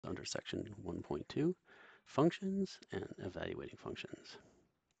under section 1.2, functions and evaluating functions.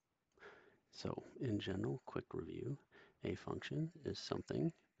 So in general, quick review, a function is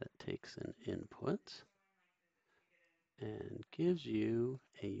something that takes an input and gives you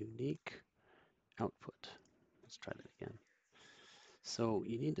a unique output. Let's try that again. So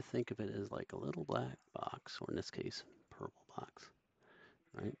you need to think of it as like a little black box, or in this case, purple box,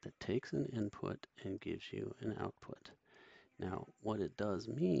 right? That takes an input and gives you an output. Now, what it does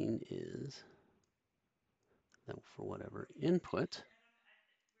mean is that for whatever input,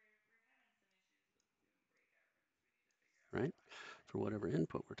 right? For whatever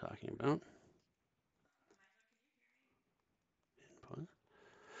input we're talking about, input,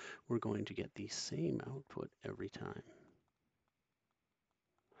 we're going to get the same output every time.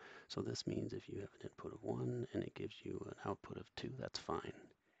 So this means if you have an input of 1 and it gives you an output of 2, that's fine.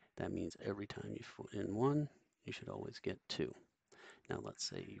 That means every time you put in 1, you should always get 2. Now let's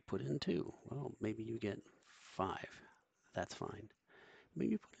say you put in 2. Well, maybe you get 5. That's fine.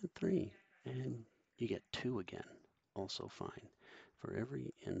 Maybe you put in 3 and you get 2 again. Also fine. For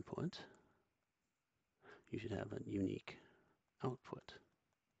every input, you should have a unique output.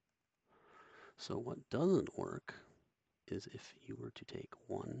 So what doesn't work is if you were to take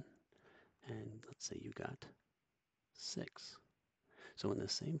 1 and let's say you got 6. So in the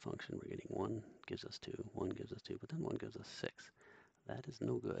same function, we're getting 1 gives us 2, 1 gives us 2, but then 1 gives us 6. That is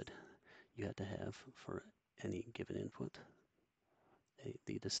no good. You have to have, for any given input,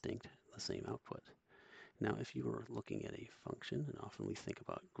 the same output. Now, if you were looking at a function, and often we think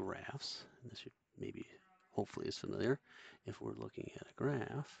about graphs, and this should maybe, hopefully is familiar. If we're looking at a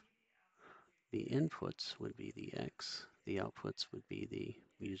graph, the inputs would be the x, the outputs would be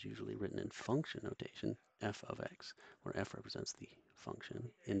usually written in function notation, f of x, where f represents the function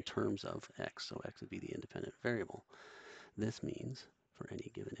in terms of x, so x would be the independent variable. This means for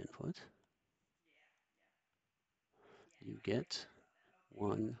any given input, you get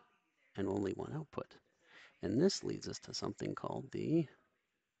one and only one output. And this leads us to something called the,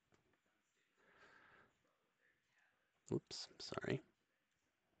 oops, sorry,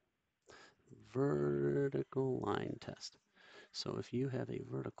 vertical line test. So if you have a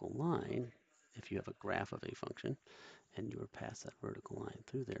vertical line, if you have a graph of a function, and you are past that vertical line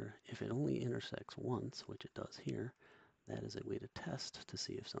through there, if it only intersects once, which it does here, that is a way to test to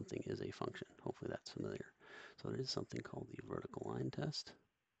see if something is a function. Hopefully that's familiar. So there is something called the vertical line test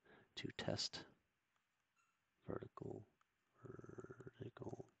to test vertical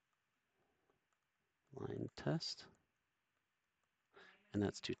line test. And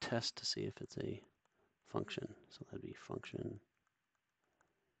that's to test to see if it's a function. So that'd be function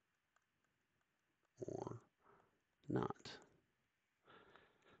or not.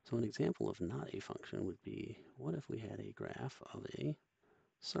 So an example of not a function would be, what if we had a graph of a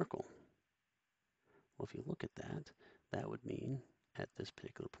circle? Well, if you look at that, that would mean at this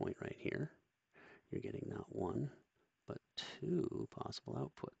particular point right here, you're getting not one, but two possible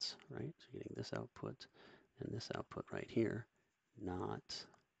outputs, right? So you're getting this output and this output right here, not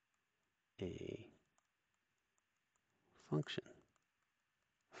a function.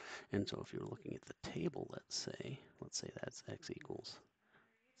 And so if you're looking at the table, let's say that's x equals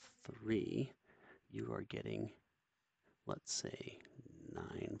 3, you are getting, let's say,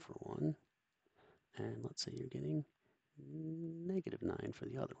 9 for one, and let's say you're getting -9 for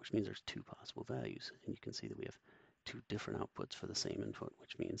the other, which means there's two possible values. And you can see that we have two different outputs for the same input,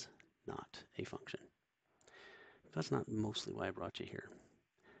 which means not a function. That's not mostly why I brought you here.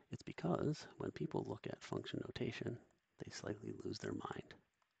 It's because when people look at function notation, they slightly lose their mind.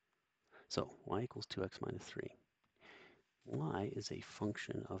 So y equals 2x minus 3. Y is a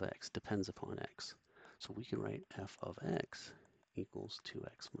function of x, depends upon x. So we can write f of x equals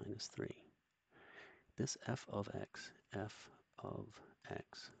 2x minus 3. This f of x, f of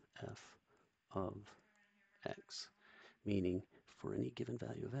x, f of x, meaning for any given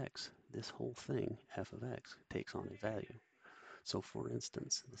value of x, this whole thing, f of x, takes on a value. So for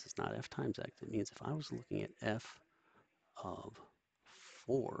instance, this is not f times x. It means if I was looking at f of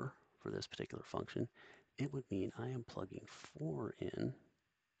 4 for this particular function, it would mean I am plugging 4 in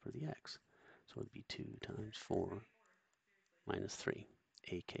for the x. So it would be 2 times 4 minus 3,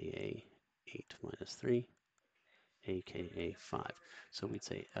 aka 8 minus 3, aka 5. So we'd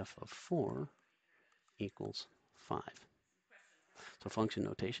say f of 4 equals 5. So function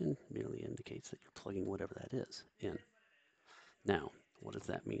notation merely indicates that you're plugging whatever that is in. Now, what does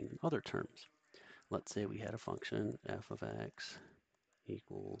that mean in other terms? Let's say we had a function f of x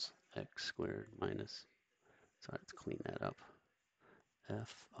equals x squared minus, sorry, let's clean that up,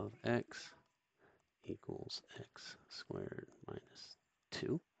 f of x equals x squared minus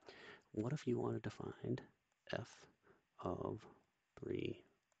 2. What if you wanted to find f of 3y?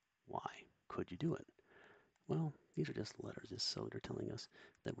 Could you do it? Well, these are just letters, so they're telling us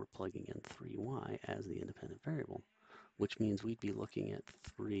that we're plugging in 3y as the independent variable, which means we'd be looking at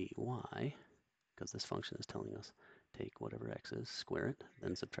 3y, because this function is telling us take whatever x is, square it,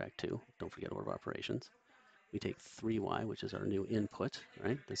 then subtract 2. Don't forget order of operations. We take 3y, which is our new input,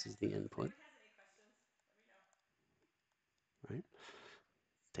 right? This is the input, right?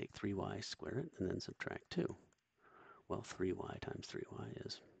 Take 3y, square it, and then subtract 2. Well, 3y times 3y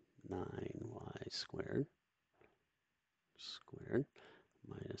is 9y squared,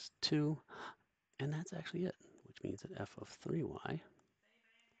 minus 2, and that's actually it, which means that f of 3y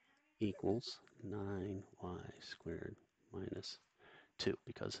equals 9y squared minus 2,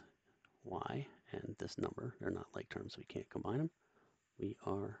 because y and this number, they're not like terms, so we can't combine them. We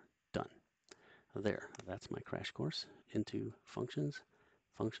are done. There, that's my crash course into functions,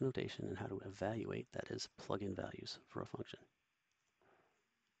 function notation, and how to evaluate, that is, plug in values for a function.